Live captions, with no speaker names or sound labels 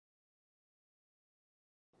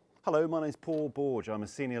Hello, my name is Paul Borge. I'm a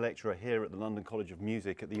senior lecturer here at the London College of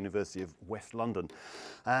Music at the University of West London.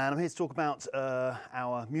 And I'm here to talk about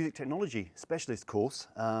our music technology specialist course,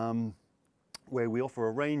 where we offer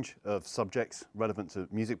a range of subjects relevant to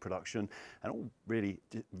music production and all really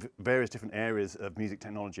various different areas of music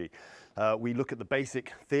technology. We look at the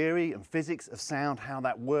basic theory and physics of sound, how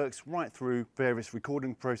that works, right through various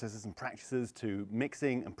recording processes and practices to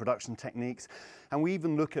mixing and production techniques. And we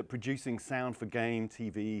even look at producing sound for game,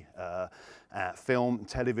 TV, film,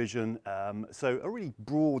 television. So a really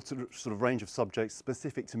broad sort of range of subjects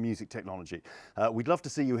specific to music technology. We'd love to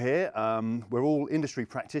see you here. We're all industry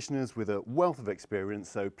practitioners with a wealth of experience,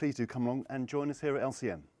 so please do come along and join us here at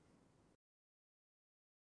LCM.